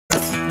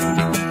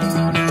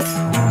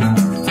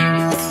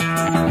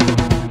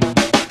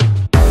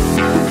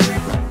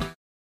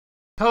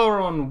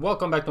everyone,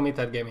 welcome back to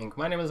Meathead Gaming.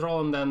 My name is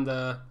Roland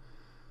and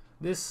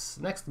this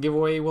next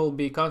giveaway will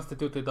be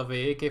constituted of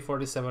a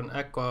AK-47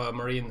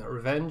 Aquamarine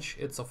Revenge.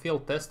 It's a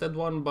field tested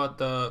one,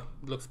 but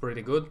looks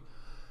pretty good.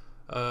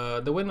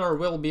 The winner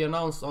will be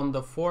announced on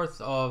the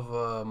 4th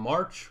of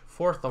March,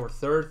 4th or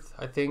 3rd,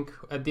 I think,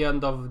 at the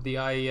end of the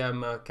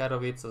IEM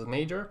Katowice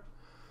major.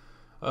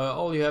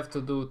 All you have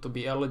to do to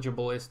be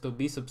eligible is to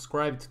be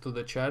subscribed to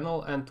the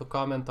channel and to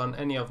comment on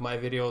any of my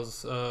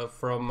videos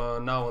from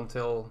now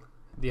until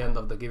the end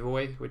of the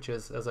giveaway, which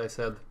is, as I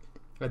said,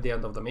 at the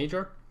end of the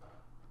major.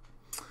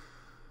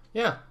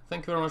 Yeah,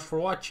 thank you very much for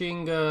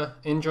watching,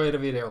 enjoy the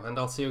video, and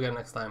I'll see you again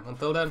next time.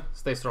 Until then,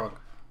 stay strong.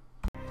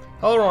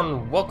 Hello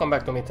everyone, welcome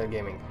back to Meathead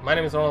Gaming. My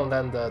name is Roland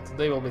and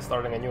today we'll be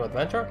starting a new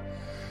adventure.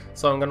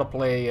 So I'm gonna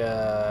play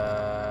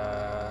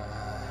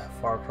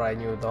Far Cry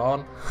New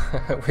Dawn,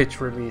 which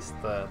released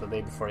the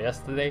day before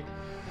yesterday.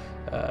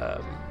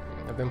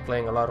 I've been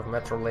playing a lot of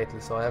Metro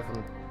lately, so I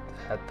haven't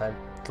had time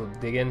to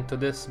dig into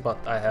this, but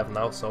I have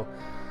now, so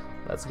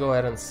let's go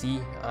ahead and see.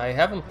 I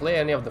haven't played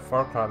any of the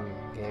Far Cry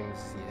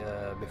games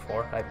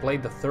before. I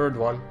played the third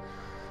one,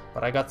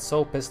 but I got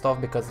so pissed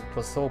off because it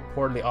was so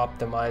poorly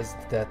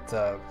optimized that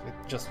it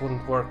just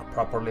wouldn't work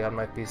properly on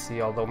my PC.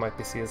 Although my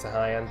PC is a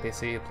high-end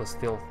PC, it was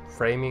still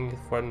framing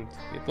when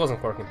it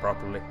wasn't working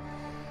properly.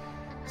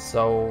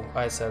 So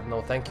I said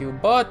no thank you,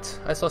 but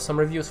I saw some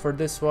reviews for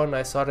this one.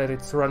 I saw that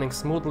it's running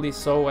smoothly,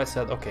 so I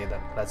said okay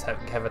then, let's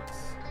have it.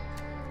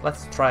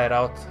 Let's try it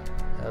out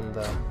and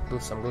do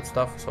some good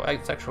stuff. So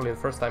it's actually the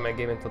first time I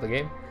gave into the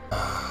game.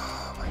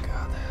 Oh my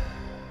god.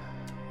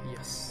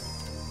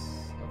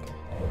 Yes. Okay.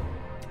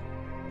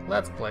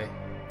 Let's play.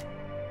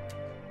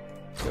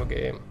 New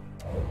game.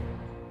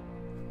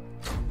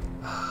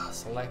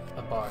 Select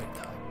a body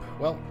type.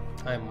 Well,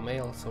 I'm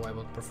male, so I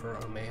would prefer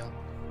a male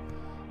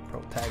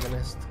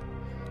protagonist.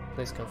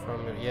 Please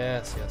confirm your...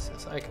 Yes,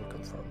 I can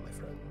confirm, my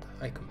friend.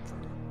 I confirm.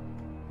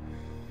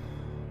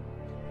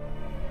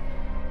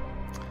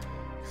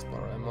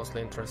 I'm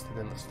mostly interested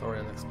in the story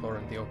and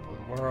exploring the open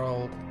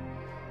world.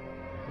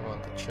 You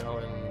want a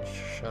challenge?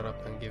 Shut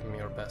up and give me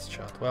your best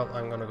shot. Well,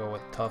 I'm gonna go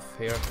with tough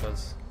here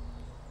because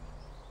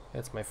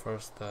it's my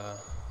first Far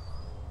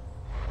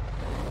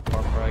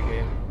Cry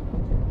game.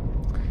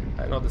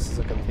 I know this is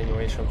a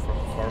continuation from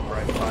Far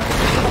Cry 5,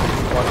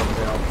 one of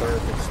the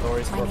alternative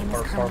stories for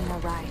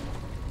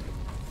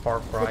Far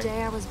Cry. The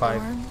day I was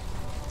born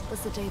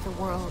was the day the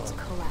world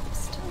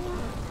collapsed.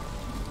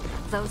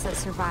 Those that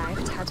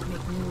survived had to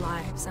make new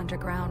lives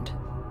underground.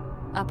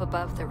 Up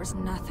above there was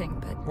nothing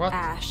but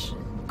ash,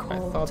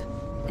 cold,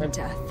 and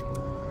death.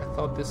 I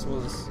thought this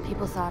was...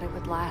 People thought it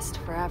would last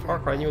forever. Far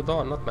Cry New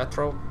Dawn, not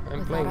Metro.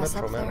 I'm playing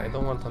Metro, man. I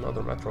don't want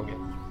another Metro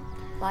game.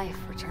 Life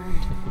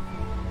returned.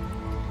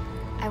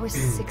 I was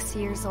 6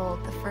 years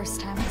old the first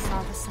time I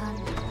saw the sun.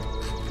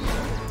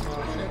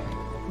 Oh shit.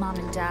 Mom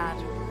and Dad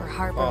were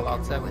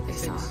heartbroken by what they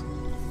saw.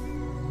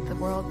 The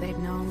world they'd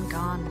known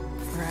gone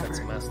forever. That's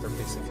a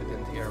masterpiece if you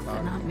didn't hear about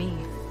it. But not me.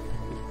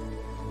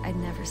 I'd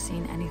never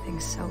seen anything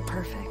so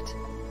perfect.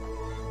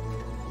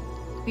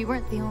 We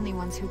weren't the only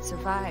ones who'd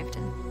survived,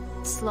 and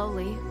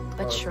slowly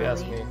but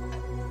surely,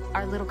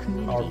 our little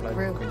community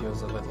grew. Could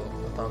use a little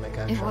atomic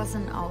action. It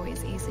wasn't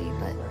always easy,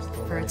 but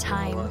for a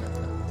time,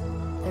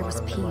 there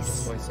was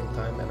peace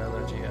time and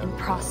energy and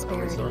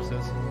prosperity.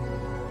 Resources.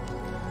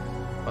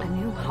 But a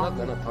new home. I'm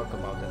not gonna talk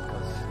about it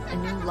because a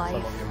new life.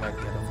 Some of you might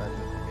get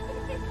offended.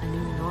 A new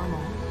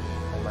normal.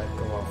 I might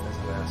go off as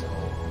an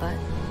asshole. But,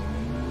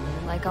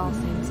 like all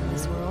things in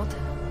this world,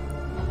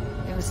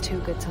 it was too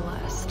good to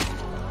last.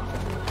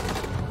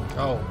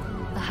 Oh,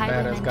 the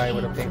highwaymen guy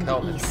with a came pink from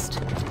helmet. the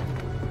east,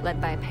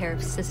 led by a pair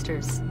of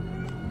sisters.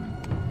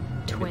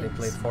 Twins. They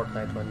played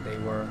Fortnite when they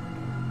were...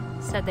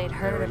 Said they'd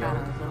heard about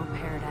our little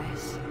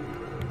paradise.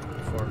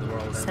 Before the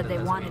world said they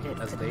wanted it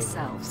for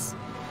themselves.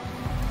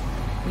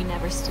 We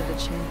never stood a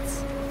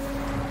chance.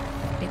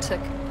 They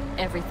took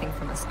everything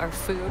from us, our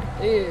food,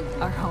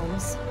 our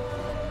homes,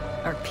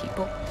 our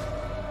people.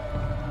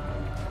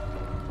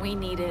 We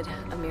needed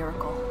a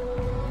miracle,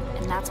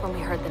 and that's when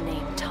we heard the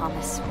name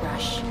Thomas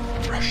Rush.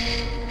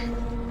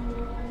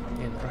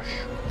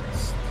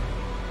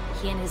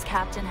 He and his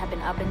captain had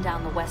been up and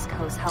down the West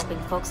Coast helping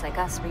folks like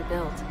us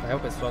rebuild. I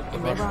hope it's not the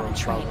and they were on a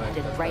train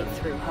headed right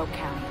through Hope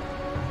County.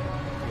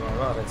 You are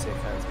not in safe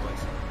hands,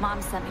 boys.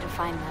 Mom sent me to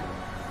find them,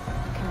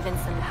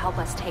 convince them to help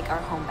us take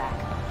our home back.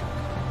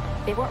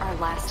 They were our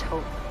last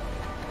hope,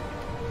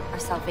 our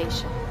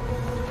salvation.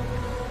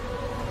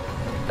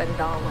 But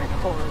it all went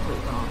horribly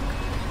wrong.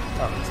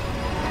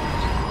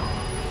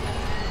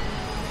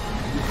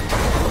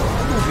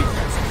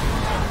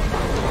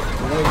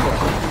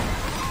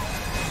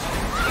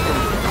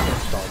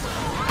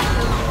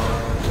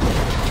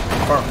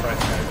 Far Cry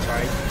guys,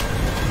 right? I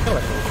feel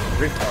like it's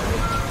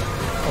retarded.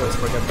 Always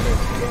forget the name of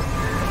the game.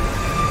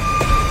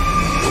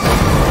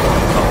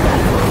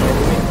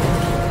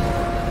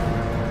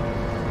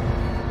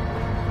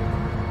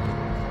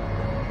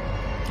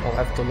 I'll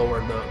have to lower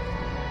the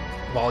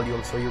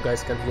volume so you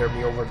guys can hear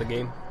me over the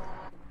game.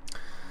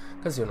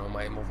 Because, you know,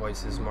 my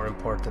voice is more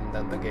important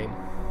than the game.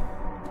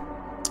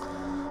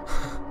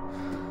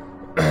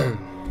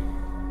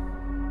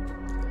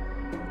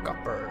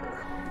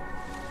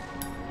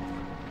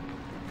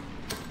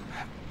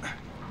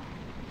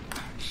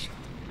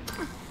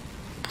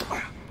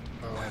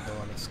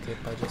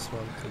 skip. I just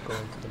want to go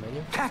into the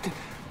menu. Captain!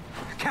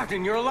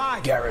 Captain, you're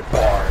alive! Garrett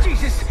Barnes.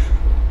 Jesus!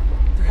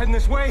 They're heading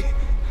this way.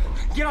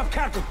 Get up,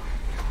 Captain!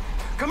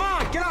 Come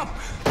on, get up!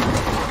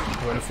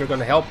 Well, if you're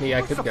gonna help me,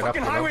 I could get up.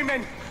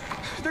 Highwaymen!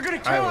 They're gonna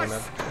kill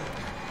us!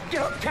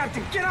 Get up,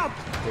 Captain, get up!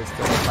 There's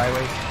still the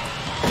highway.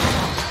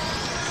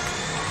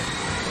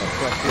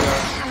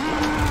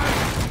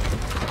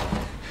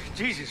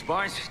 Jesus,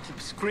 Barnes, keep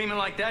screaming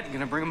like that, you're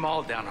gonna bring them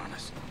all down on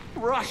us.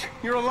 Rush,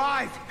 you're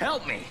alive!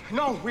 Help me!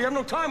 No, we have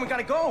no time, we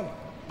gotta go!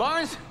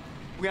 Barnes,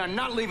 we are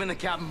not leaving the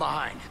captain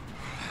behind.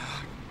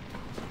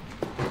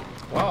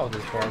 Wow,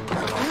 this one is a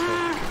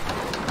lot.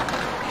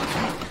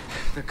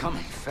 They're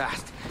coming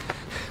fast.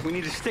 We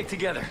need to stick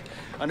together.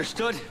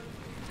 Understood?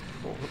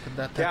 Oh, look at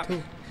that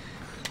tattoo.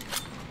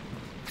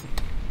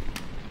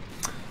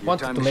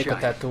 Wanted to make a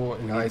tattoo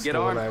in high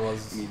school when I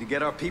was... We need to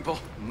get our people,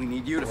 and we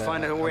need you to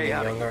find a way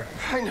out of here.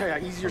 I know,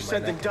 easier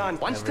said than done.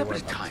 One step at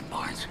a time,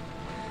 Barnes.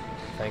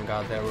 Thank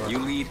God there were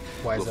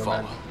wiser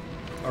men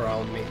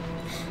around me.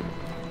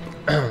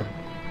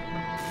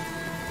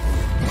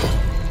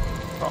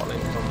 Falling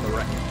from the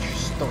wreckage.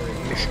 Story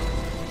mission.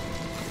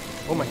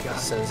 Oh my God.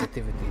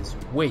 Sensitivity is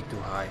way too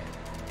high.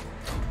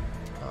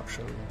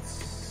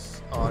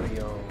 Options.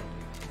 Audio.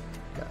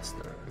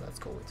 Master. Let's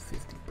go with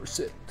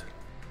 50%.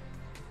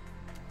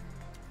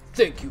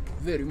 Thank you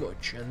very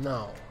much. And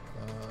now,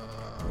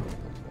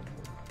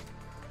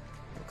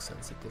 look,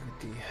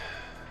 sensitivity.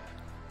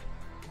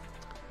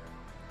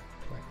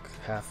 Like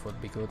half would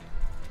be good.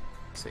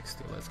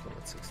 60. Let's go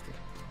with 60.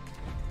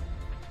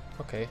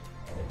 Okay.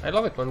 I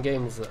love it when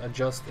games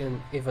adjust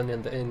even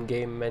in the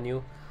in-game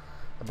menu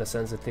the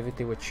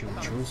sensitivity which you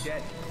choose.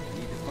 We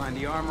need to find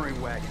the armory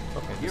wagon.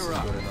 Okay, this is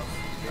good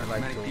enough. I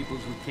like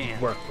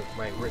to work with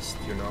my wrist,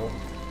 you know.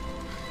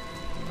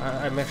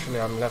 I'm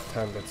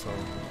left-handed, so.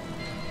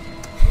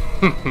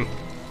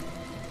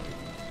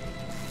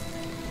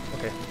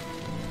 Okay.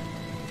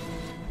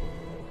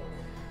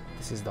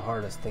 This is the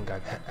hardest thing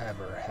I've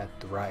ever had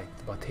to write,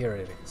 but here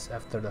it is.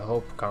 After the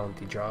Hope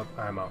County job,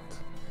 I'm out.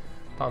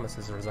 Thomas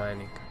is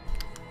resigning.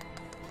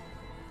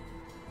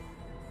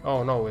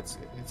 Oh no, it's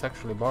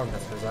actually Barnes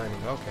that's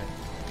resigning. Okay.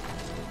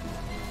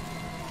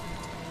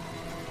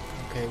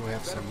 Okay, we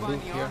have some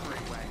loot here.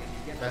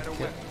 That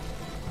kit.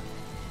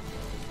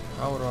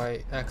 How do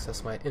I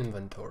access my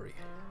inventory?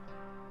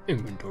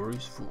 Inventory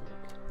is full.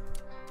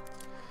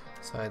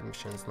 Side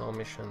missions, no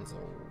missions,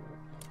 oh,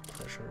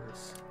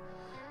 treasures.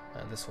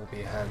 And this will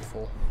be a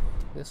handful.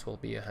 This will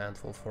be a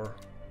handful for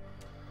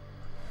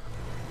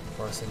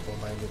a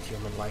simple-minded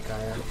human like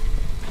I am.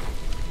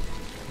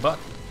 But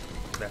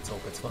let's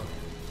hope it's fun.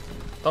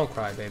 Don't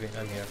cry, baby.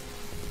 I'm here.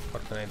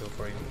 What can I do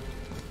for you?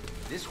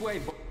 This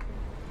way.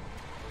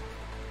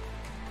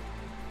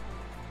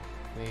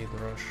 Lead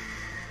rush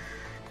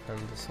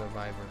and the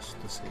survivors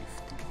to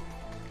safety.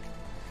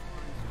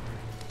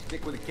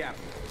 Stick with the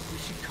captain. We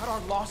should cut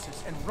our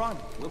losses and run.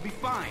 We'll be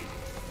fine.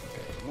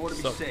 Okay. More to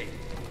be safe.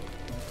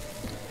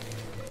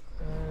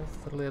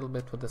 A little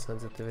bit with the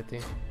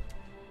sensitivity.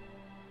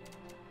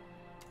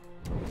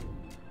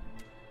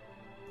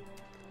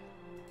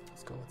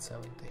 Let's go with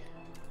 70.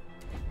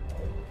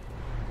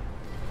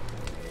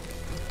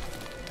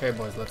 Okay,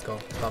 boys, let's go.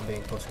 Stop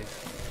being pussies.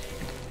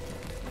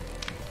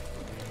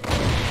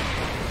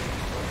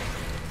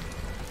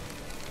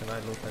 Can I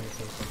loot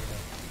anything from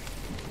here?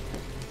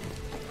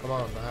 Come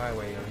on, the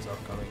highwayers are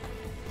coming.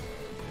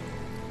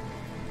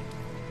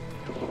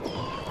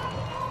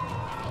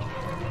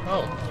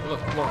 Oh,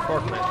 look, more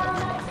Fortnite.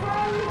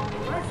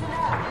 Listen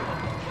up.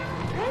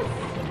 This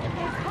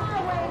is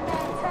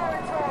highwayman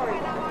territory.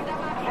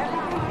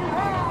 Everything you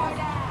have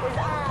is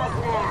ours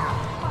now.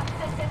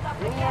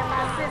 Me and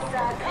my sister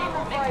are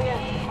coming for you.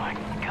 My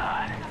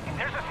God.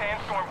 There's a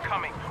sandstorm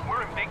coming.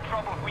 We're in big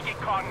trouble if we get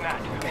caught in that.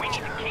 We need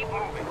to keep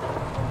moving.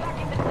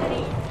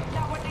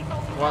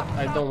 What?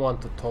 I don't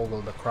want to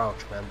toggle the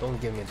crouch, man. Don't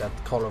give me that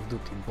Call of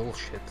Duty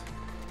bullshit.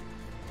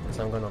 Because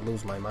I'm gonna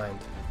lose my mind.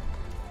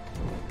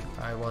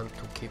 I want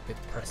to keep it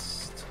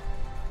pressed.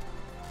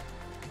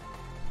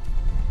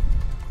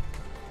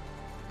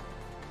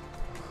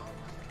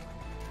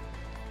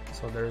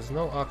 So there is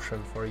no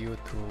option for you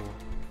to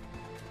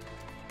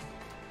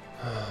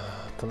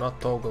not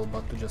toggle,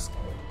 but to just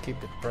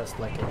keep it pressed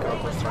like in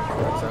Counter-Strike,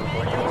 for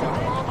example.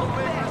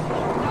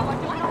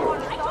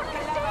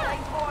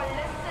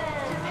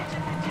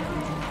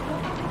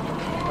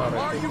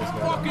 Are you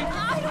fucking?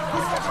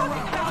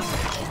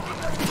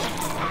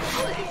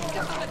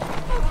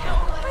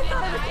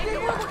 They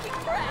were looking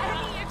for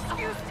any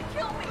excuse to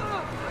kill me.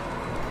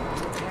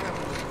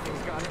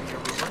 There's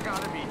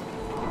gotta be.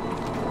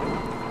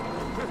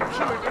 They're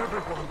killing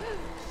everyone.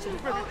 You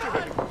better do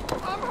it.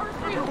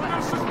 Everyone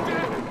else is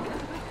dead.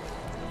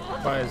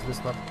 Why is this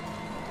not?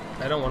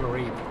 I don't want to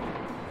read.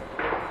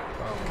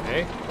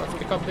 Okay, let's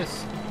pick up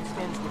this.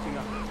 Storm's looking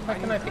up. How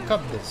can I pick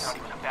up this? Not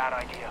even a bad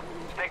idea.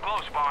 Stay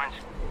close, Barnes.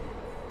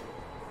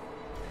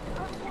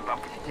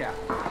 Yeah,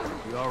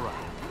 you all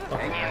right?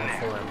 Okay, I have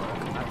full ammo.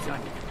 I'm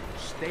telling you,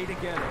 stay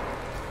together.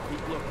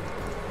 Keep looking.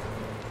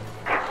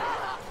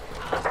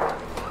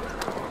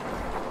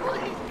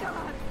 Please, God.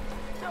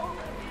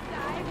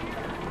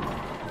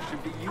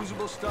 Could be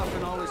usable stuff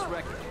in all this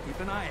wreckage. Keep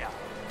an eye out.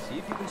 See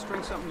if you can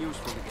string something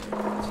useful together.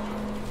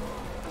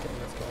 Okay,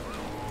 let's go.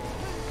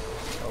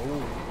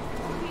 Oh,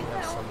 we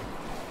have some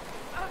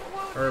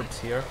herbs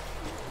here,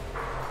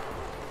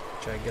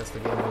 which I guess the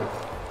game will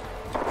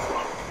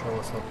show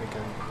us what we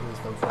can use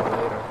them for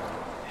later.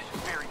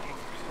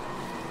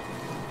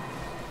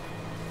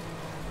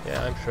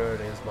 Yeah, I'm sure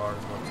it is,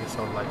 Barnes, but you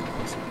sound like a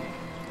pussy.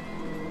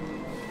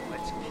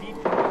 Let's keep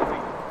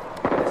moving.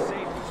 Let's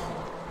save this one.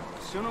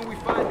 The sooner we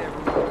find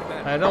everyone, the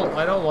better.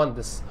 I don't want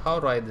this. How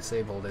do I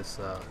disable this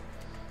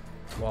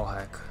wall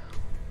hack?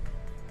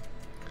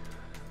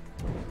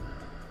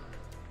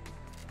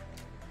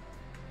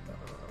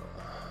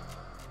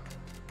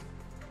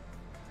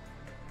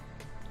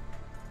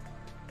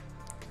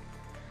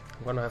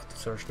 I'm gonna have to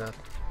search that.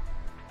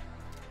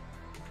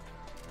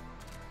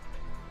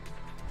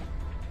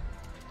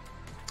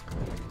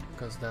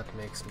 Because that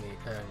makes me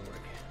angry.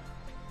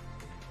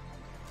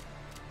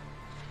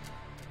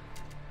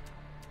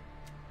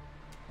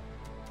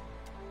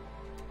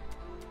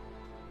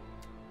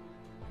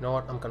 You know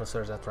what? I'm gonna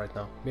search that right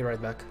now. Be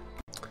right back.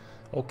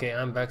 Okay,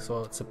 I'm back.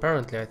 So it's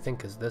apparently, I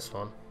think, is this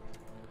one.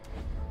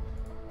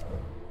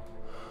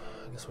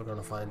 I guess we're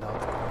gonna find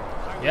out.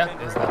 Yeah,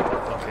 is that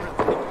one? Okay.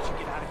 We should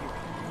get out of here.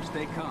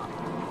 Stay calm.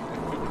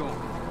 Keep going.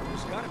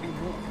 There's gotta be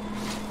more.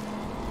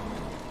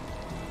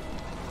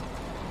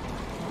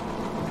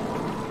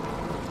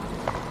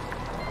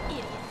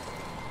 Idiots.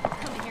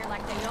 Coming here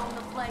like they own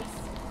the place.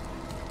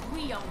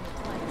 We own the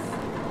place.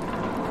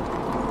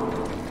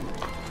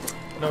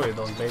 No, you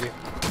don't, baby.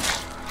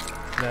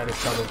 That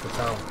is coming to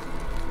town.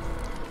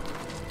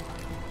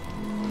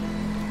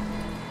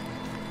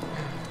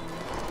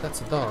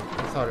 That's a dog.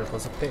 I thought it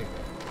was a pig.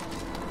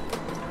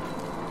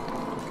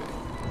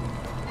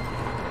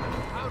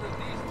 How did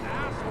these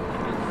assholes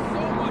get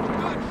so much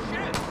good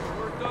shit?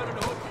 We're done in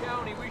Hope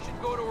County. We should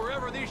go to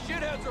wherever these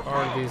shitheads are from.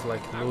 Aren't these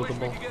like I wish we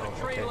lootable? could get a Oh,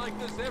 train okay. like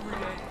this every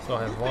day. So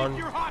I have one,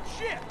 You're hot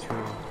shit. 2,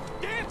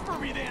 Dance for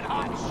me then,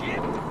 hot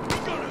shit.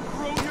 We're gonna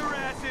throw your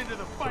ass into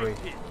the fight 3,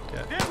 pit.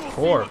 yeah, Then we'll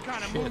 4. see what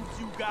kind of Shit. moves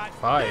you got.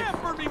 5. Dance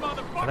for me,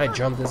 motherfucker. Can I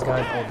jump this guy?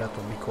 Oh, that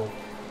would be cool.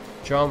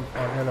 Jump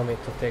on enemy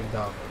to take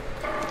down.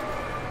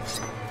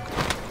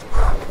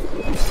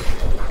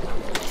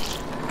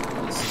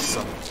 This is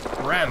some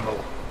Rambo.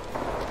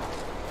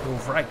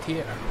 Move right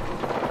here.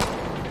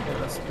 Okay,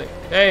 let's take.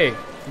 Hey,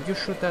 did you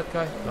shoot that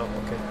guy? No,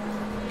 okay.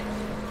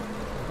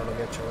 I'm gonna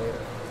get you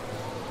later.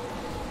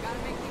 Gotta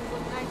make things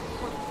look nice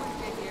before the police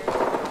get here.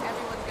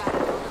 Everyone's got to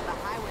know that the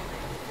highwaymen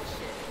do this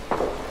shit.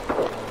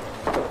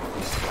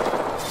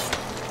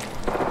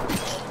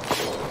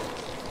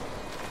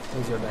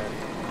 Who's your daddy?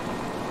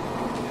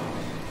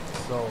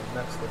 So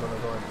next we're gonna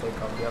go and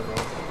take out the other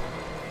one.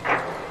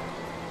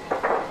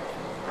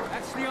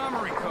 That's the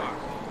armory car.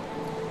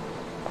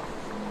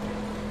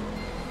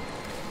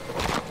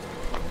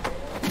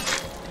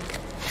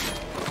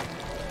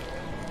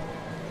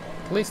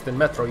 At least in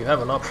Metro you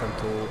have an option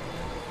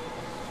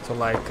to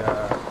like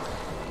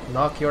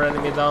knock your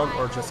enemy down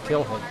or just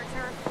kill him.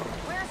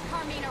 Where's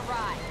Carmina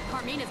Rye?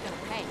 Carmina's gonna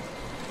pay.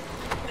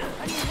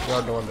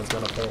 You're the one that's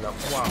gonna pay now.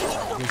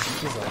 Wow,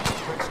 he's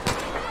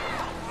a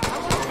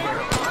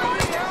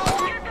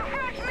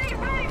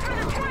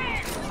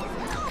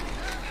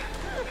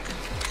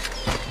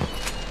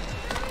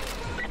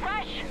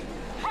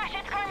Rush,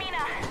 it's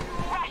Carmina.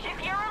 Rush, if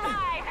you're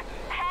alive,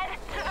 head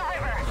to the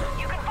river.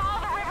 You can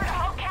follow the river to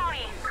Hope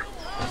County.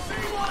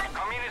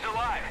 Carmina's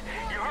alive.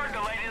 You heard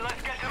the lady.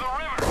 Let's get to the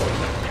river.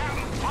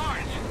 Captain,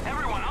 Barnes,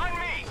 everyone on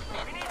me.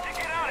 We need to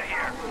get out of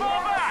here.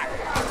 Fall back.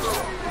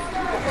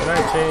 Can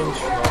I change?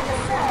 No.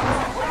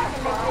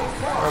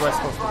 Where am I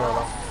supposed to go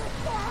now?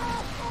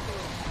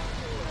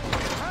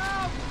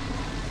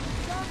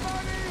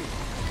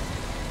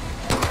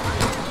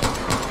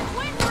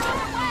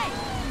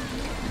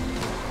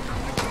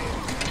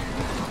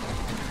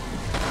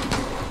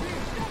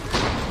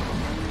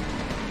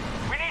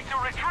 We need to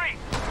retreat.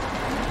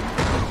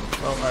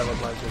 Well, I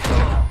would like to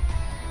go.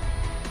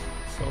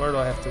 So where do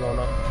I have to go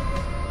now?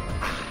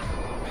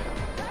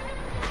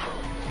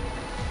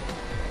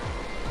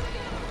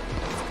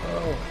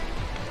 Oh,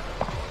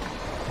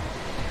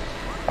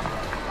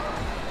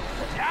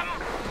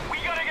 Captain, we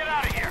gotta get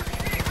out of here.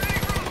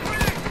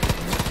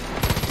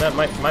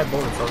 man, my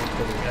bullets aren't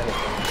doing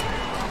anything.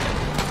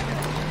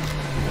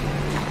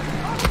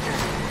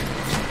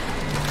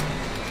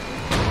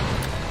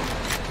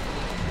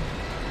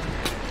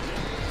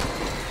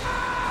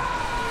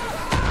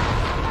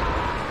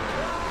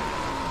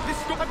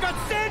 I've got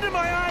sand in my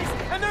eyes,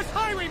 and there's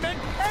highwaymen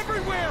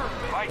everywhere.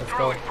 Fight Let's through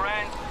go. it,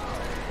 friends.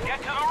 Get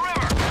to the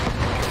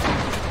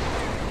river.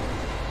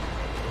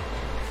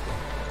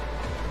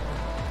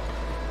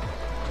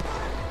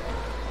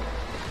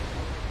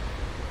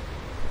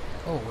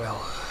 Oh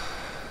well.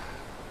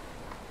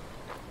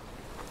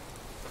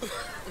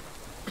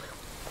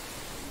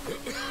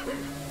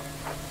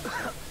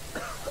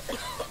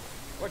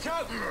 Watch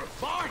out,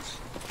 Barnes.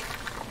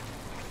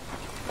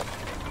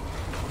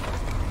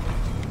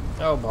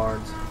 Oh,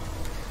 Barnes.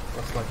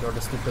 Looks like you're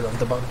the stupid of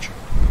the bunch.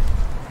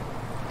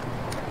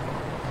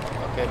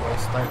 Okay,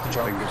 boys, time to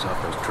jump. Fingers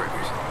off those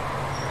triggers.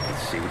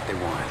 Let's see what they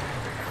want.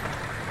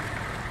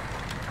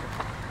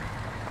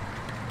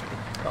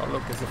 Oh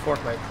look, it's a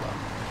Fortnite club.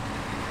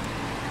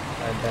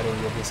 I'm betting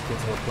you these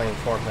kids were playing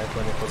Fortnite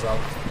when it was out.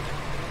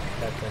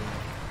 Back in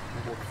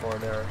before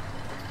they're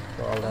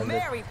all ended.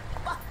 Merry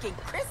fucking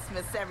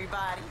Christmas,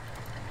 everybody!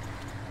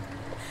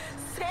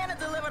 Santa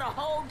delivered a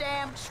whole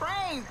damn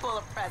train full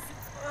of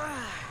presents.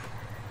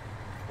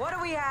 What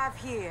do we have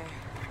here?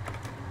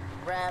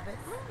 Rabbits.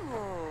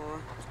 Ooh.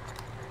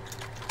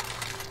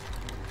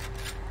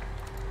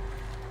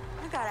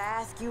 I gotta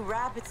ask you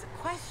rabbits a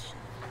question.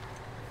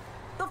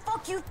 The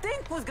fuck you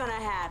think was gonna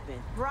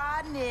happen?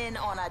 Riding in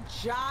on a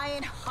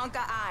giant hunk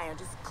of iron,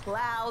 just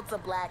clouds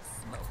of black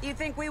smoke. You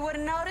think we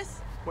wouldn't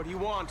notice? What do you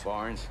want?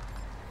 Barnes.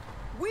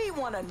 We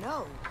want to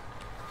know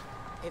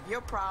if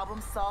you're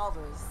problem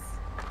solvers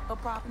or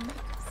problem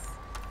makers.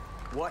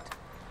 What?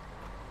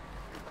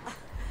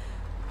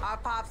 Our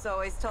pops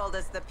always told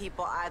us that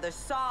people either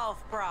solve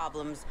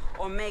problems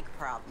or make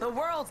problems. The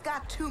world's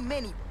got too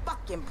many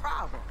fucking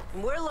problems.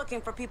 And we're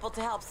looking for people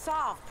to help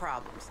solve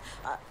problems.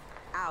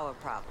 Our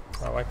problems.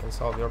 Oh, I can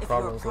solve your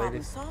problems, if you're a problem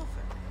ladies. solver,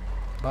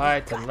 Bye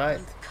we've got tonight.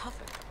 you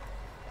covered.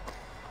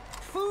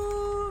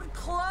 Food,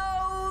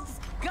 clothes,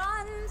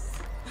 guns.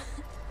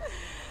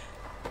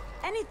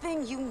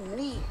 Anything you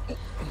need.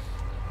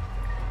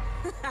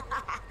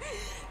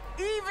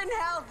 Even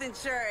health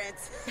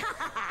insurance.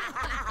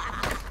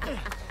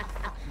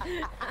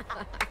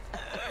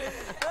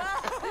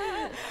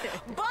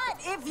 But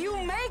if you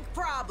make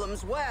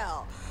problems,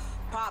 well,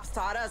 Pops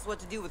taught us what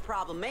to do with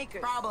problem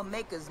makers. Problem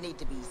makers need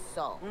to be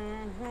solved.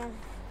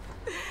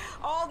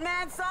 Old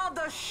man solved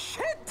a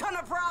shit ton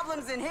of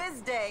problems in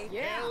his day.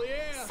 Yeah. Hell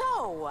yeah.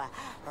 So,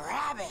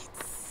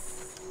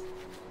 rabbits.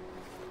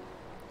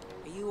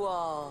 Are you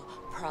all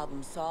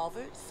problem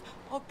solvers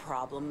or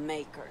problem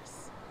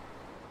makers?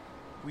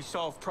 We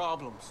solve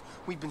problems.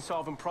 We've been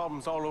solving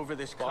problems all over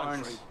this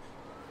country. Barnes.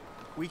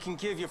 We can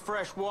give you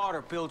fresh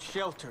water, build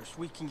shelters.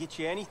 We can get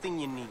you anything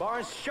you need.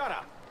 Barnes, shut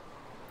up.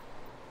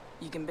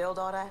 You can build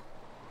all that?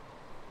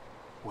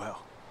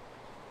 Well,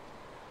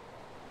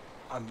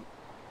 I'm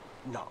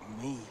not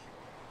me,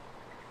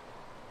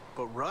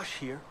 but Rush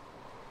here.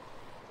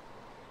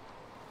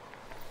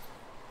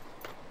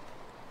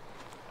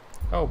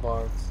 Oh,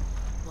 Barnes.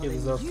 Well, You then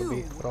deserve to be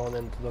you thrown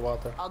into the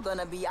water. are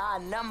gonna be our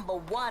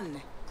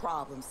 #1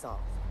 problem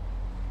solver.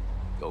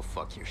 Go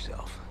fuck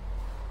yourself.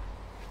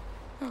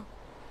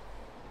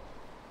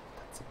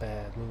 That's a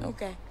bad move.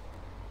 Okay.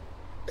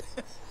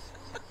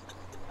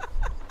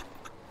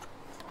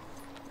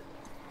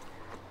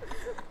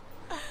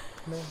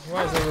 Man,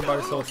 why is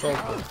everybody so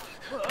salty?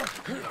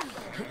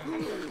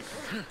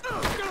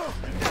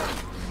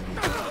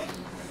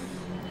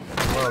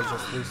 The world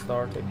just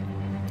restarted.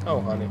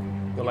 Oh, honey,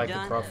 you like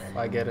it rough.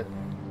 I get it.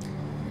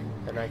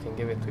 And I can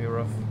give it to you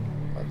rough.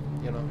 But,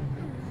 you know,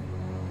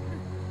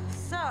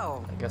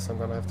 So, I guess I'm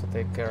gonna have to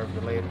take care of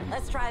you later.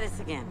 let's try this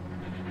again.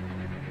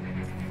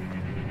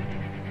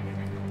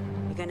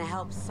 You gonna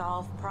help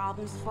solve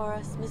problems for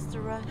us,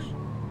 Mr. Rush?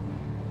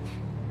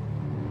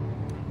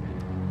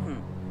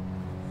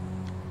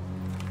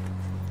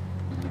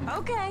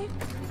 Okay.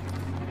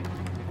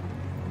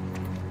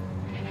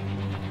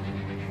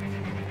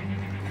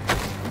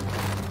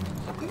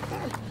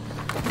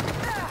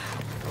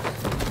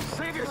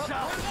 Save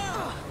yourself!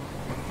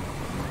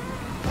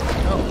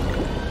 Oh,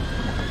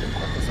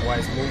 that was a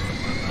wise move.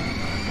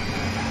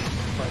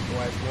 Quite a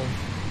wise move.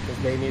 Because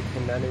they need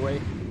him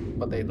anyway,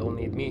 but they don't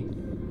need me.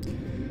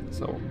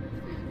 So,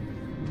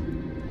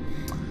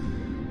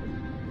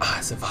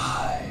 I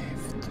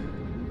survived.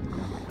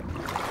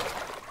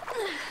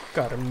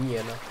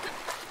 Carmina.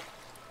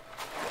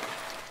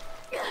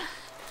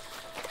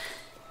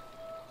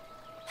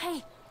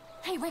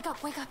 Hey, wake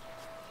up, wake up.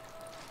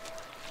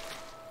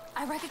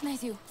 I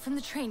recognize you from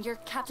the train. You're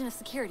captain of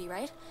security,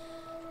 right?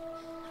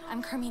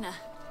 I'm Carmina.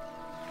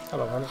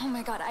 Hello, honey. Oh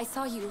my god, I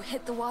saw you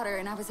hit the water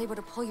and I was able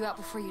to pull you out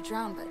before you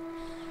drowned, but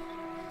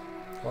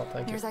Well,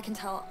 thank near you. as I can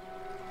tell,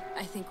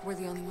 I think we're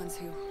the only ones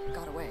who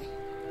got away.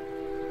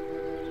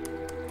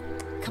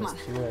 Come on.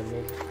 Just you and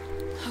me.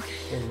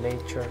 Okay. In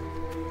nature.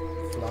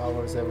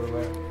 Flowers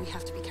everywhere. We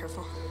have to be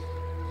careful.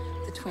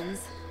 The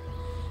twins,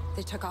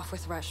 they took off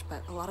with Rush,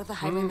 but a lot of the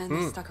highwaymen,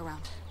 they stuck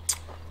around.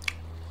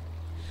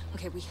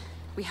 Okay,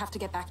 we have to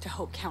get back to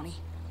Hope County.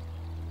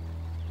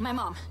 My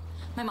mom,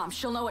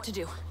 she'll know what to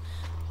do.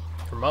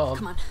 Your mom?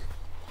 Come on.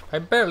 I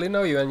barely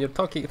know you and you're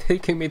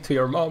taking me to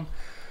your mom.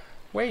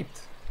 Wait.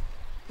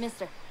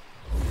 Mister.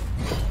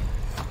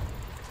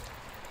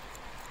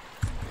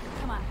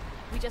 Come on.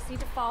 We just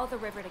need to follow the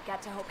river to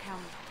get to Hope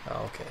County.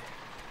 Oh, okay.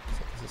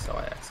 So this is how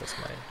I access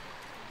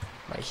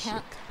my shit.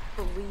 Can't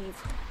believe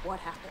what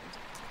happened.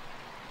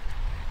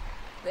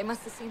 They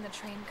must have seen the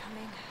train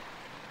coming.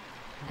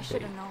 I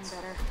should have known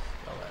better.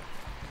 Oh, man.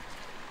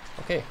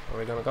 Okay, are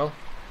we gonna go?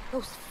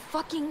 Those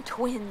fucking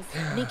twins,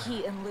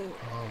 Nikki and Lou.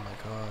 Oh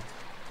my god.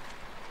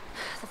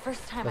 The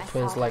first time The I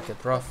twins saw like them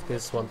it rough. was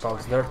This when one they came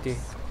talks to our dirty.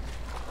 house.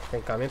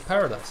 Think I'm in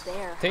paradise.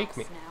 Their Take house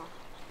me.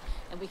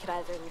 now. And we could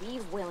either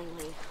leave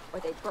willingly, or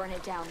they burn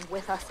it down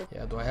with us.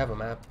 Yeah, do I have a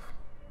map?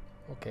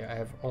 Okay, I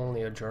have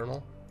only a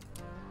journal.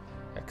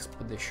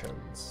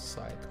 Expeditions,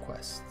 side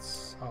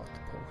quests,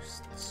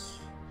 outposts,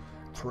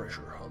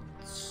 treasure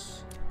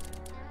hunts.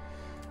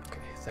 Okay,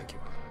 thank you.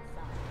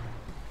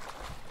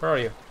 Where are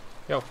you?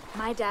 Yo.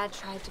 My dad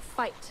tried to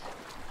fight,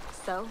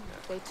 so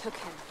they took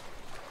him.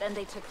 Then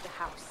they took the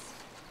house.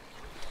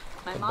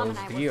 My mom and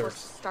I were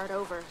forced to start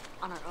over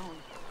on our own.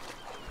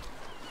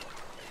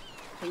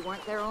 We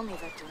weren't their only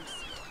victims.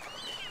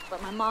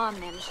 But my mom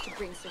managed to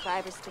bring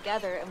survivors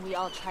together, and we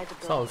all tried to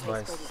build Sounds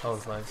nice,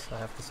 sounds nice. I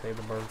have to say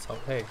the burn sound.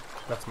 Hey,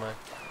 that's mine.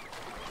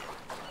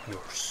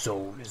 Your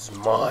soul is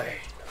mine.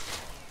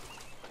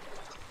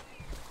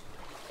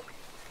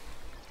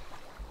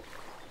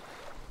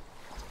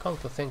 Come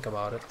to think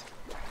about it.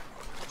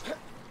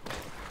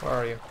 Where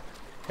are you?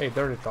 Hey,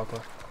 dirty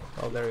talker.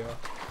 Oh, there you are.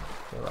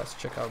 Okay, let's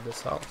check out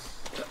this house.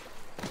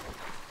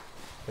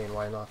 I mean,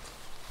 why not?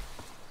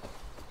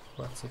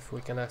 Let's see if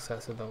we can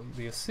access it though.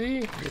 Do you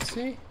see? Do you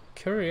see?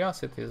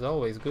 Curiosity is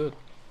always good.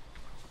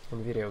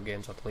 In video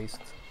games at least.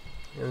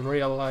 In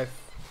real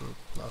life,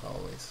 not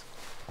always.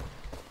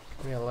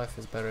 Real life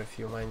is better if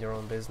you mind your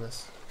own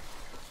business.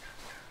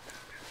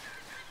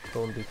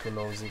 Don't be too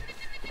nosy.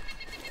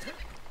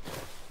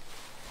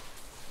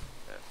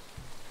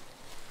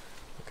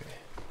 Okay.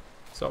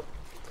 So,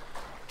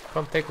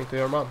 come take me to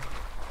your mom.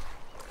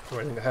 Are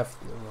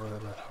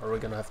we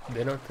gonna have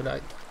dinner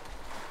tonight?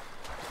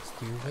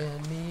 Just you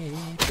and me,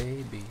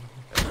 baby.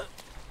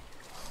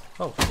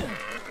 Oh.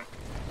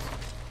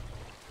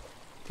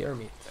 Deer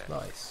meat,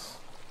 nice.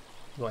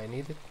 Do I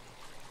need it?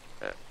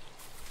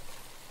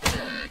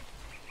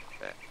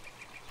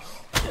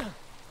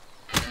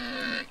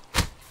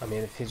 I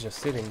mean, if he's just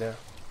sitting there,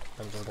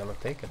 I'm just gonna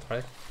take it,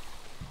 right?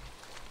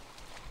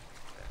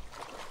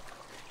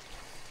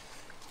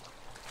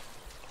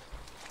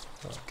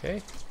 Okay.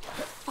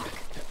 Fuck.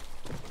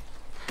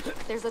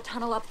 There's a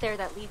tunnel up there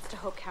that leads to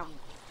Hope County.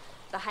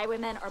 The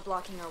highwaymen are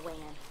blocking our way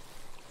in.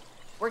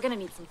 We're gonna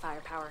need some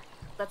firepower.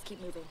 Let's keep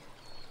moving.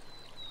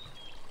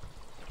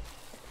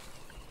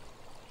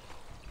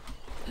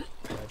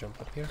 Can I jump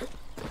up here?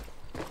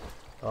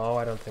 Oh,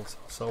 I don't think so.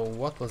 So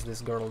what was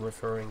this girl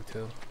referring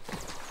to?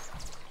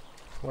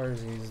 Where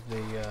is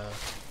the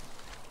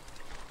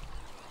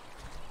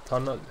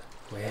tunnel?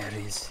 Where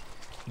is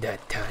the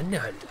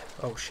tunnel?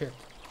 Oh shit.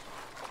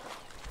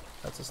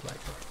 That's a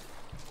sniper.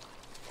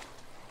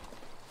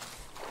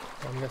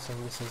 I'm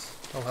guessing this is...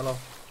 Oh, hello.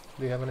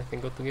 Do you have anything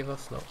good to give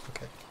us? No?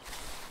 Okay.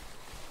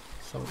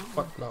 So,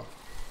 what now?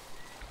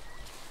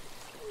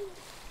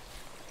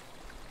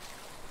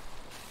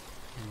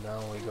 Now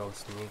we go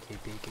sneaky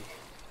peeky.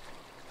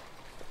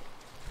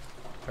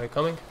 Are you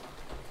coming?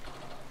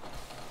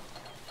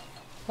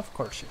 Of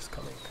course she's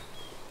coming.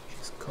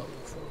 She's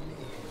coming for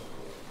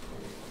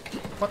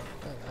me. What?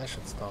 I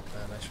should stop,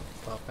 man. I should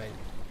stop.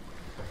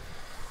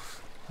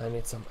 I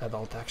need some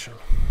adult action.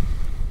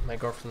 My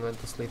girlfriend went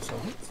to sleep, so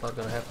it's not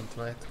gonna happen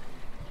tonight.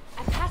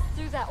 I passed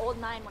through that old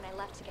mine when I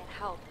left to get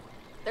help.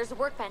 There's a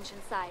workbench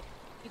inside.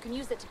 You can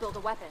use it to build a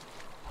weapon.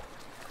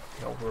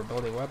 No, we're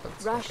building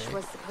weapons. Rush okay.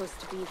 was supposed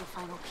to be the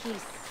final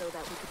piece so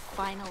that we could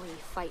finally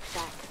fight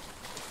back.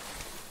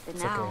 But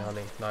It's now, okay,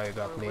 honey. Now you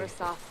got me. we're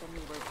worse off than we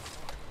were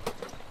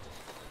before.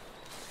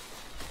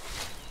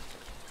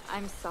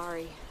 I'm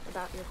sorry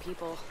about your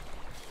people.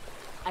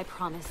 I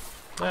promise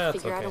I'll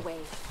figure out a way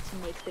to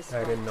make this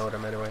I didn't know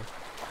them anyway.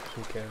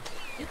 Who cares?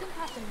 You can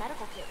craft a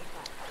medical kit with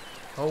that.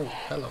 Oh,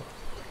 hello.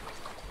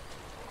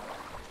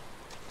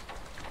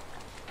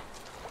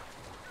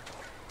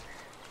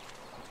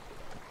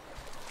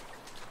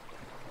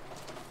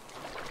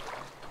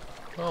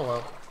 Oh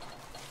well.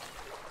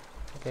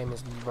 The game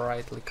is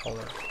brightly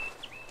colored.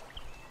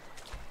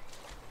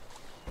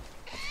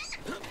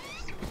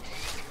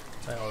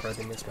 I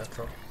already miss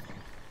Metro.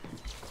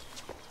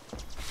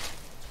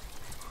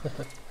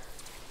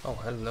 Oh,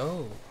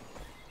 hello.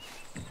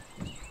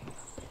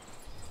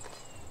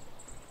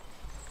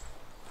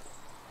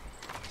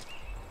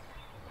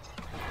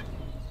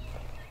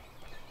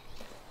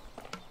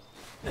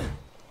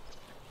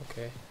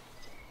 Okay.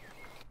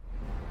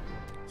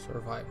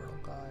 Survival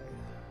guide.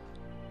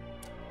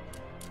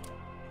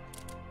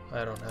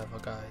 I don't have a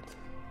guide.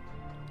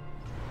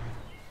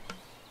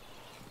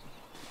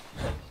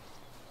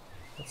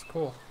 That's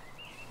cool.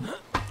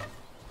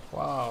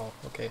 Wow,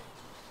 okay.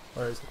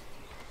 Where is it?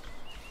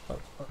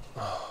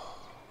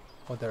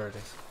 Oh, there it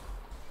is.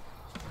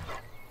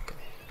 Okay,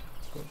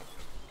 good.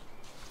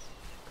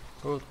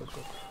 Good.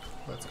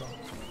 Let's go.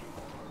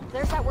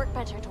 There's that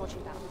workbench I told you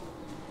about.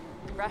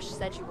 Rush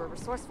said you were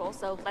resourceful,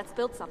 so let's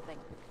build something.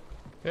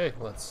 Okay,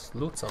 let's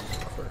loot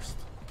something first.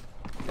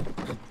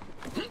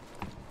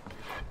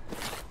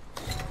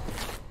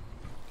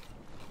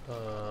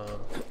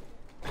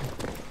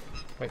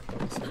 Wait,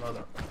 there's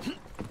another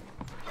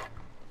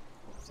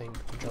thing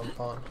to jump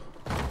on.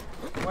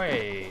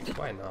 Wait,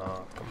 why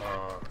not? Come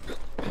on.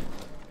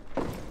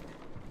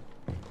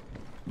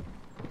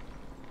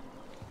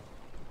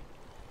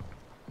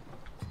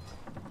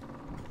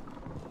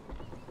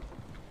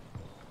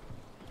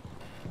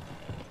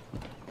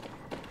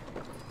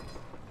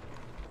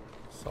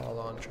 Saw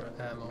launcher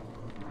ammo.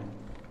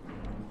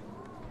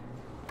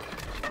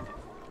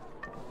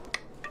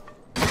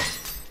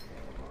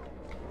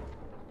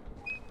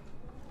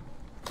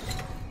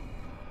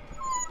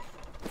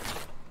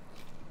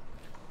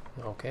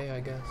 Okay, I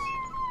guess.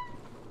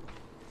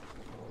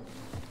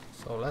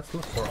 So let's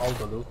look for all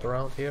the loot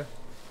around here,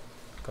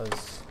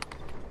 because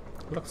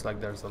it looks like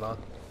there's a lot.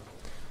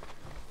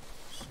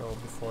 So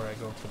before I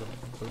go to the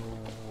blue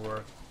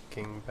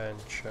working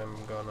bench,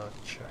 I'm gonna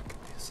check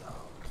this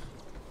out.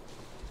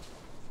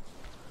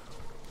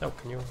 Oh,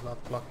 can you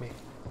not block me?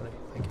 Honey,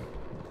 thank you.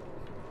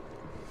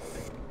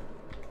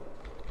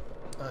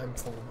 I'm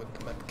full with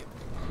the medkit.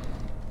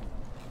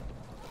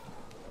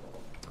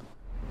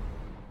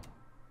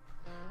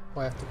 Oh,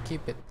 I have to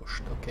keep it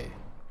pushed, okay.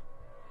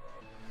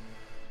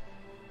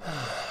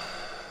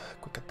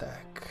 Quick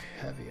attack,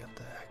 heavy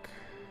attack.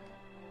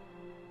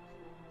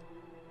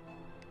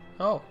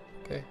 Oh,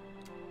 okay.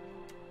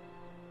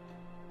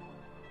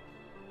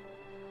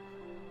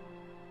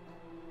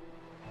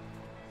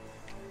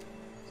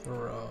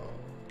 Throw.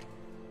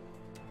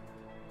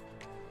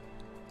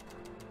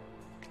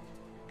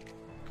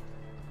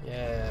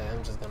 Yeah,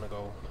 I'm just gonna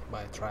go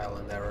by trial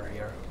and error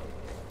here.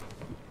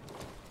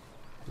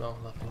 No,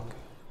 nothing.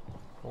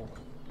 Oh.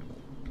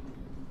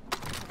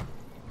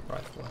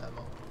 Rifle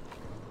ammo.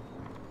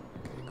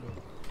 Okay, good.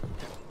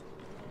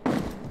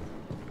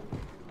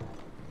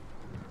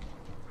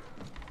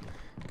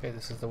 Okay,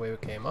 this is the way we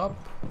came up.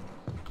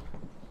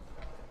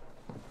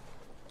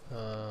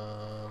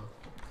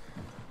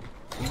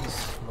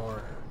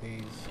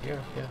 These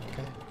here, yeah,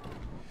 okay.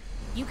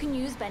 You can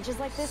use benches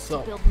like this to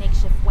build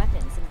makeshift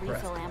weapons and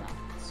refill ammo.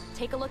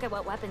 Take a look at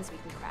what weapons we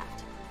can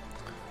craft.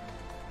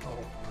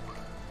 Oh.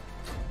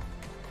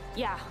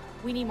 Yeah,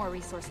 we need more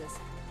resources.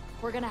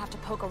 We're gonna have to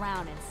poke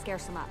around and scare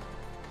some up.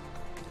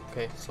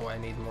 Okay, so I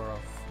need more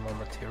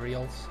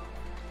materials.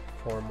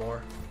 4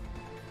 more.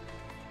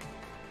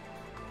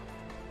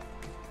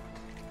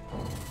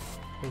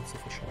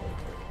 Insufficient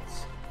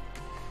materials.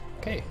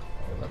 Okay,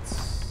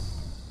 let's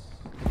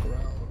look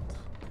around.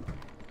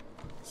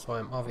 So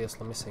I'm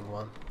obviously missing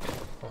one.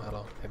 Oh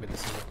hello, maybe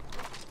this is it.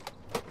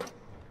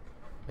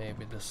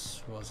 Maybe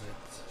this was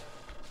it.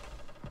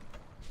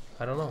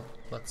 I don't know,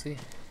 let's see.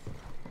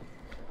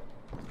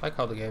 I like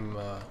how the game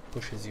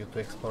pushes you to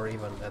explore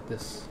even at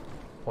this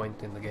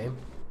point in the game.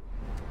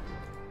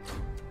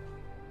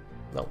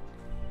 No.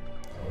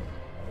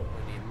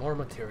 We need more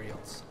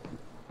materials.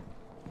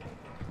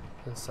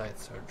 Inside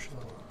search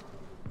zone.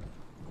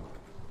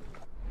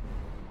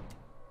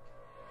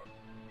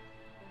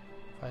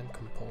 Find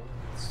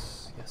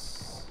components.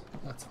 Yes,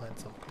 let's find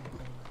some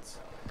components.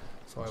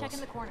 So check in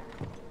the corner.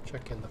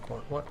 Check in the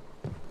corner. What?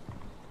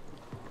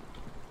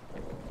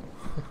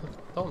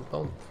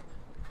 Don't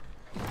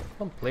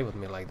play with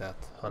me like that,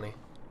 honey.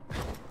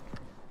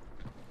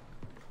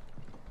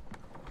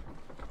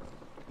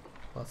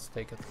 Let's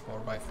take it floor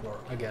by floor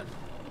again.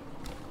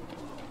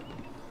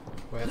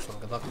 We have some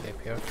duct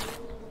tape here.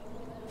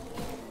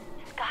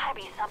 There's gotta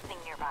be something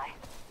nearby.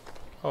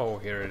 Oh,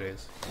 here it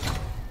is.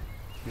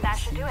 That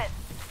should do it.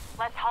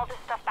 Let's haul this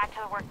stuff back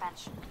to the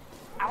workbench.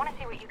 I want to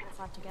see what you can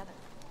slap together.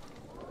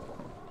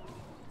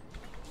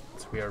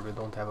 It's weird, we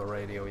don't have a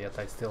radio yet.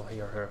 I still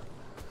hear her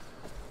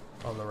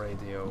on the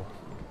radio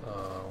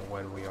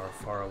when we are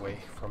far away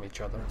from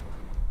each other.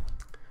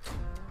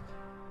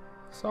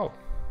 So.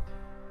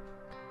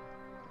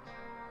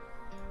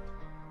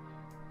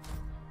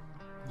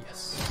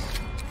 Yes.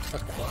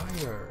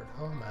 Acquired.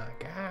 Oh my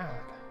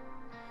god.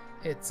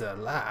 It's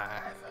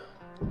alive.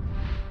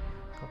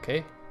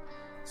 Okay.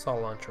 Saw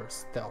launcher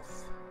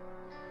stealth.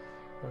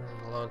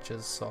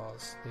 Launches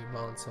saws. They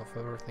bounce off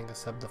everything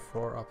except the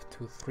floor up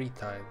to 3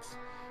 times.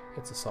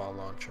 It's a saw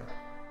launcher.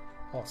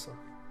 Awesome.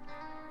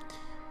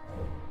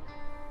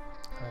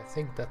 I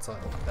think that'll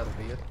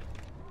be it.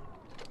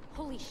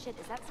 Holy shit,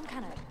 is that some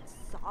kind of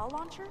saw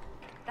launcher?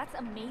 That's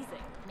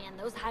amazing. Man,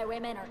 those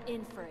highwaymen are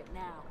in for it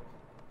now.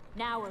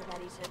 Now we're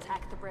ready to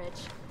attack the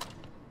bridge.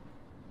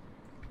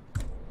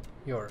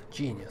 You're a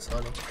genius,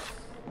 honey.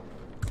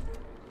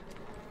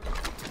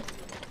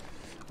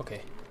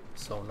 Okay,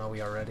 so now we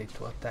are ready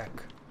to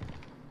attack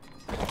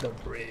the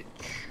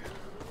bridge.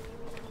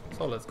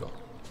 So let's go.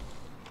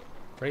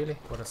 Really?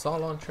 With a saw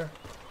launcher?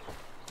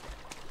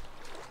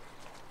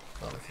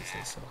 Well, if you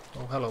say so.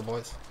 Oh, hello,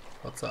 boys.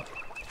 What's up?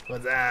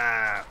 What's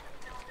up?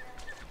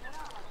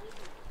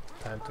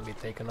 Time to be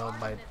taken out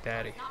by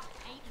daddy.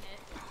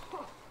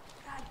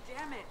 God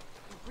damn it.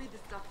 You breathe the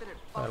stuff in it.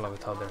 I love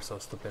it how they're so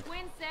stupid.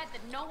 Quinn said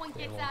that no one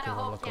They gets won't out of even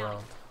Hope look County,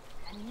 around.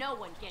 and no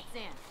one gets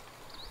in.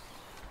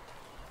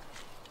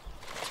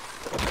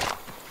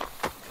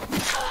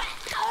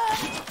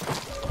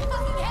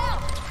 Fucking hell!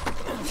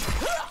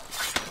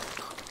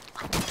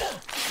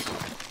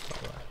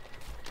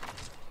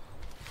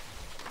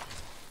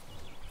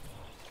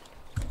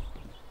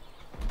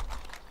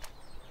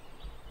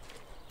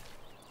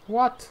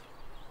 What?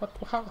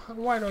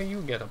 Why don't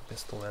you get a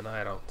pistol and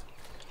I don't?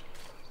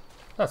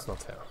 That's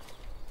not fair.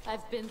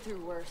 I've been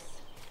through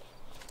worse.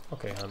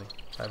 Okay, honey,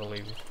 I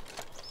believe you.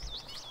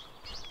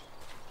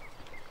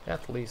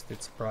 At least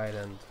it's bright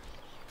and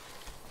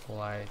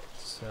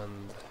lights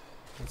and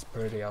it's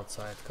pretty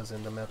outside, because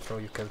in the metro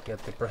you can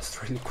get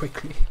depressed really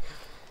quickly.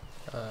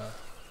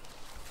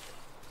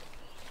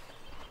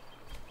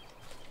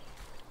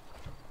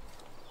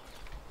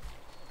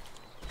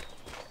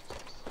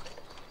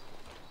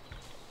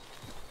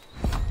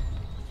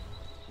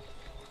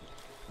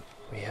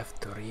 We have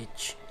to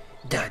reach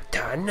the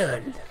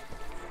tunnel to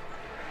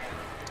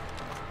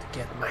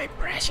get my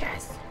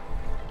precious.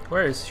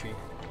 Where is she?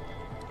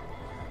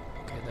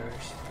 Okay,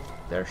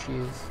 there she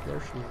is. There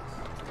she is.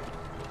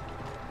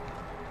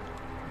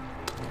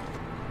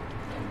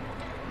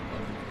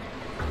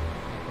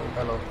 Oh,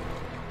 hello.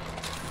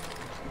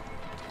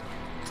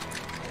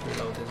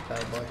 Reload this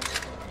bad boy.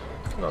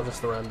 No,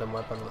 just a random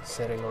weapon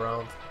sitting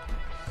around.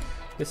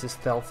 This is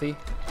stealthy.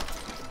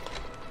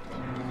 We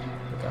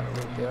got a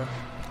root there.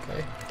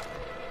 Okay.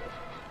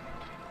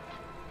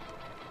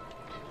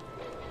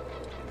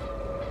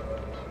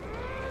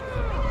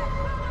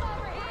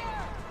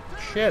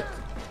 Shit!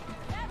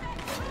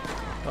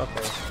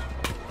 Okay.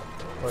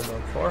 We're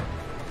done for.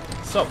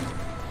 So.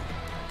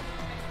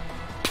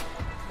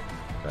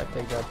 I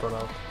think that one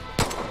out.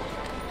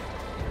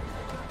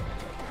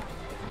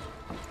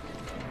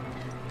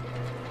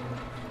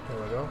 There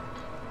we go.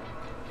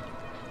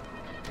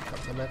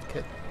 Got the med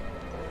kit.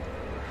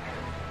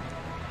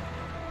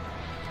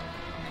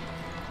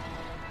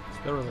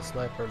 There was a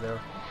sniper there.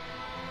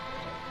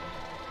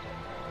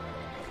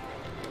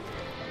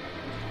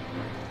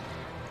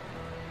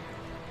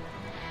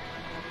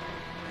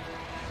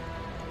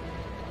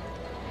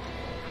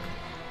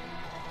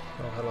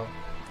 Oh, hello.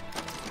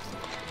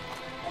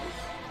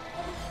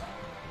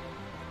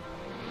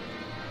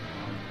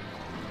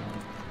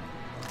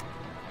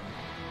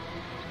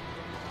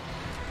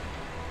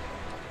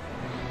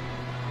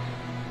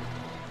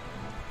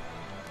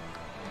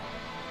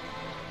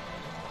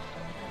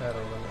 I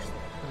don't understand.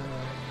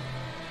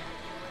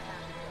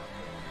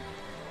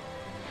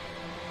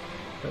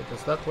 Wait,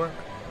 does that work?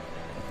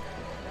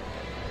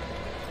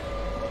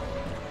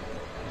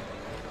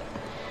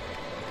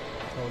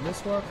 Will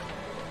this work?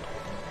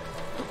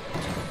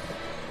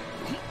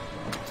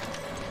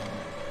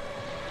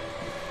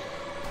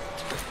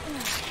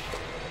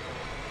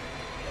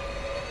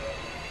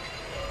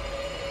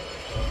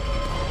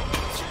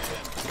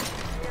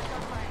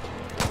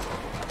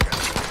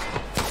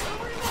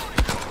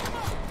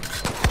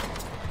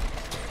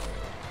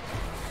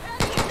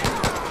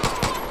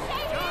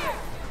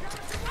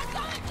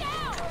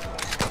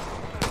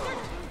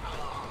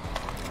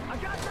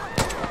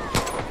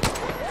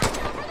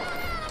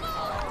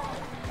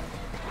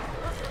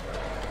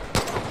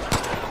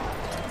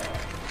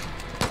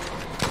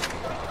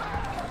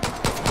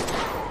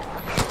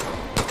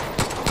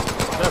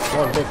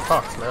 One big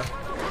fox, man.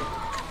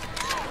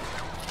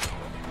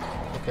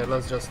 Okay,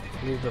 let's just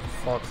leave the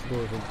fox do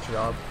his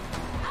job.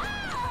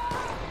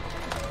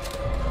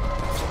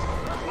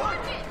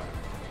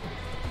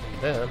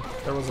 And then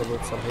there was a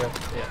loot some here.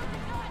 Yeah.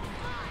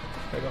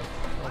 There you go.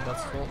 Oh,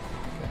 that's full.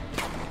 Okay.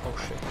 Oh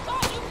shit.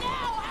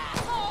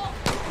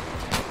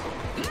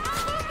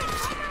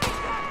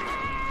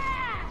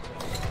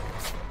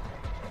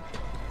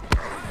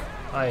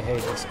 I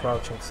hate this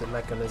crouching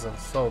mechanism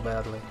so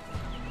badly.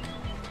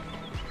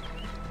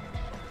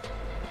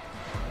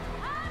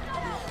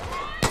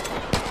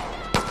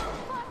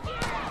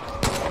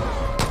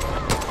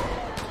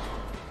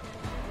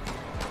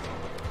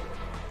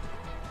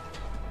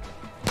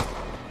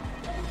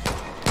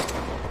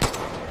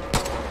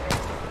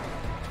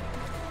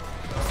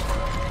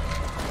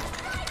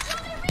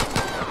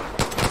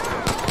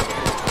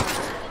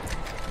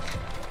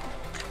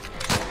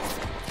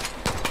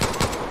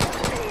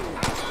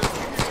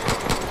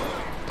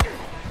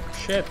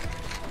 Shit.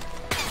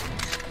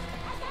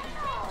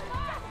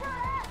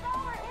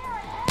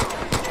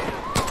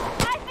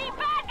 I see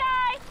bad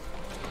guys.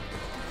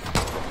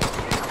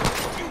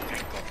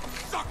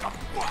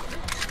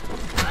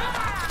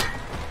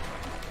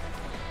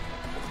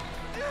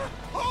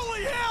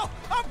 Holy hell!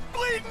 I'm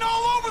bleeding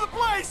all over the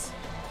place!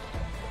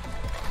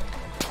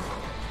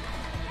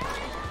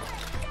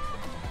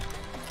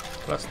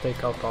 Let's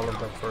take out all of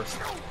them first.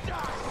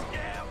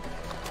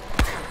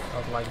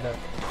 Not like that.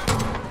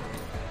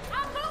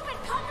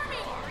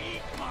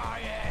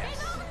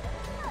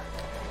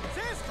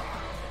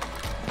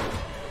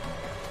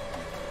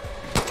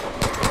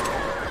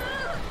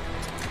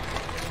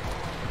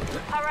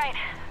 Alright,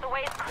 the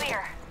way is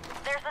clear.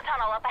 There's the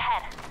tunnel up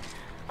ahead.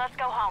 Let's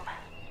go home.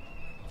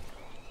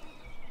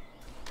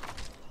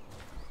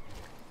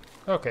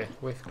 Okay,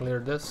 we've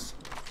cleared this.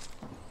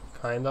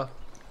 Kinda.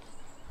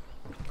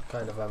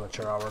 Kind of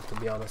amateur hour, to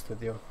be honest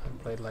with you. I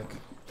played like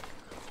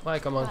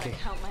a monkey. I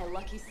count my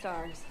lucky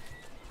stars.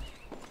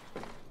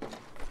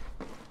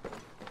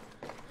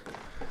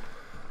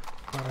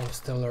 But I'm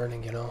still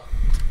learning, you know.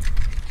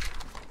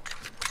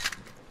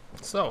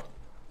 So.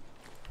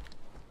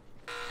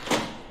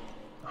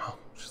 Oh,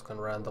 just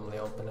gonna randomly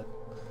open it.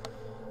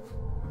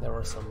 There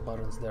were some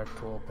buttons there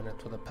to open it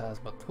to the pass,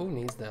 but who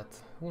needs that?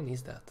 Who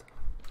needs that?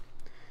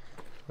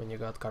 When you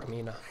got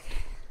Carmina.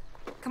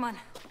 Come on,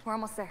 we're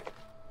almost there.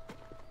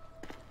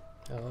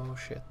 Oh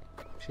shit,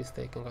 she's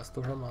taking us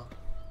to her mom.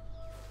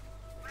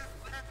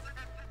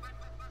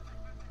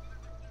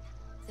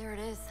 There it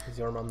is. Is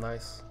your mom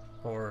nice?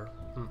 Or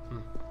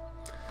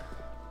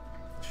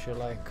does she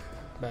like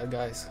bad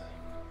guys?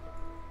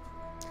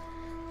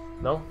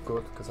 No?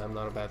 Good, because I'm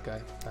not a bad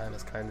guy. I'm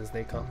as kind as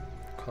they come.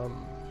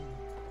 Come.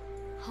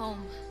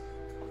 Home.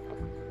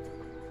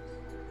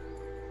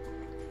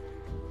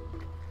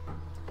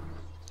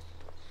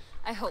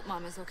 I hope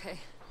Mom is okay.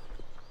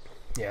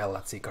 Yeah,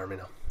 let's see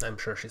Carmina. I'm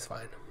sure she's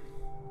fine.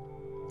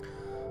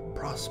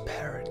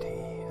 Prosperity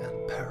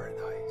and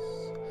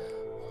paradise.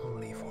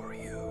 Only for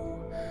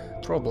you.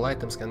 Throwable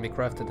items can be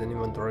crafted in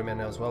inventory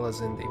menu as well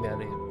as in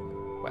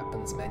the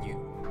weapons menu.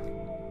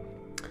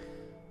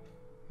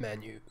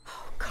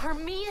 Oh,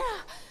 Carmina!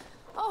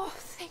 Oh,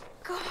 thank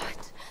God.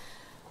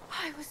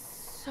 I was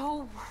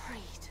so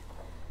worried.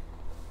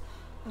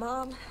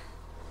 Mom.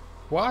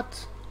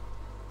 What?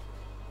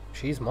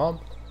 She's Mom?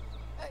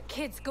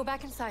 Kids, go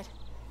back inside.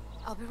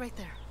 I'll be right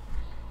there.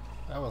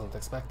 I wasn't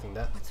expecting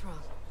that. What's wrong?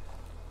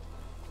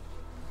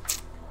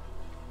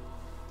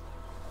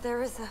 There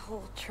was a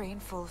whole train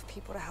full of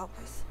people to help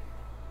us.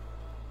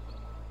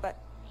 But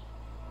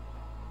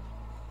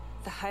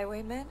the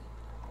highwaymen,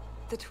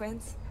 the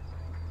twins,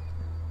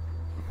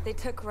 they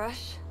took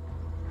Rush.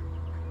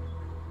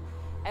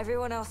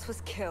 Everyone else was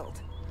killed.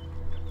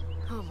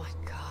 Oh my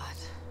God.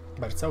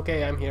 But it's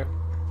okay, I'm here.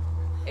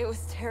 It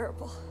was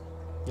terrible.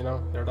 You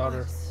know, your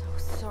daughter. I'm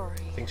so sorry.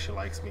 Thinks she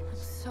likes me. I'm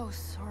so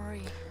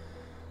sorry.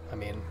 I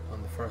mean,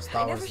 on the first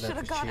I hours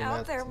never that gone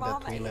out there,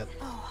 Mom. we met,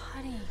 Oh,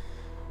 honey.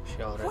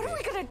 she already What are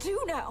we gonna do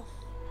now?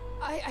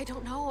 I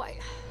don't know.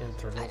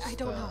 introduced I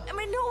don't know. I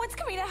mean, no one's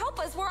coming to help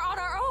us. We're on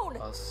our own.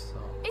 us. So.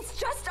 It's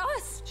just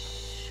us.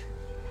 Shh.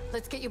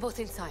 Let's get you both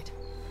inside.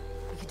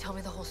 You can tell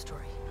me the whole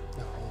story.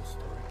 The whole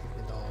story. Give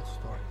me the whole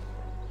story.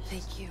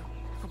 Thank you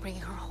for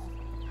bringing her home.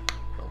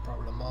 No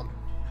problem, Mom.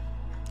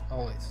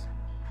 Always.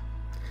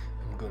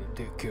 I'm gonna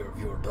take care of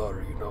your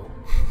daughter, you know.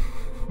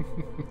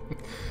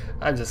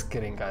 I'm just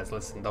kidding, guys.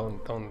 Listen,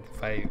 don't.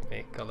 If I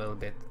make a little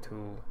bit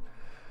too.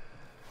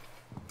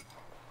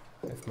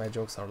 If my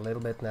jokes are a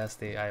little bit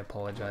nasty, I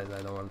apologize.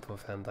 I don't want to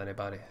offend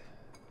anybody.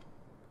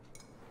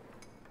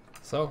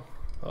 So,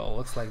 oh,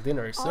 looks like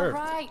dinner is served.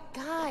 All right,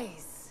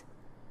 guys.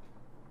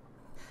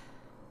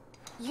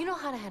 You know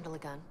how to handle a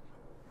gun.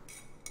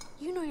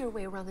 You know your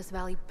way around this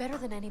valley better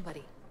than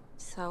anybody.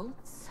 So?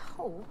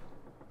 So?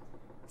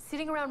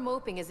 Sitting around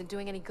moping isn't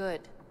doing any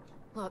good.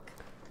 Look,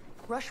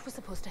 Rush was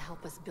supposed to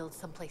help us build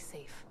someplace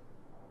safe.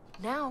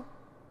 Now,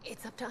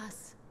 it's up to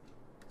us.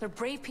 There are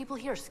brave people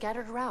here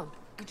scattered around.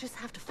 We just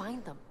have to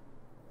find them.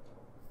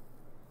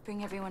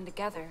 Bring everyone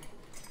together.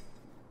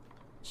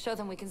 Show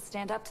them we can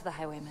stand up to the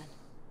highwaymen.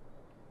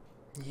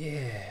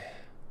 Yeah.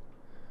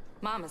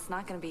 Mom, it's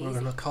not gonna be We're easy.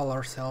 gonna call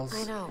ourselves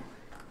I know.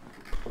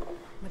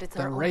 But it's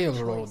the our own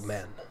railroad choice.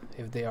 men,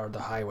 if they are the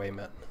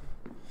highwaymen.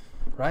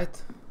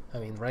 Right? I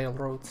mean,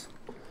 railroads,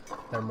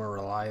 they're more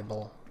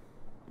reliable.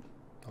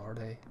 Are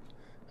they?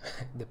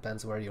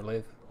 Depends where you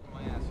live.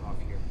 My ass off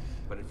here,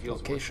 but it feels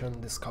Location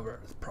discovered.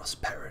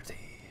 Prosperity.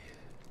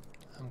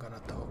 I'm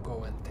gonna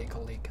go and take a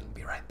leak and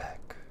be right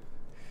back.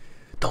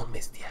 Don't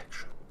miss the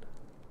action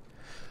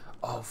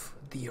of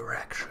the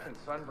erection.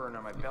 sunburn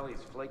on my belly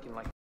is flaking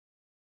like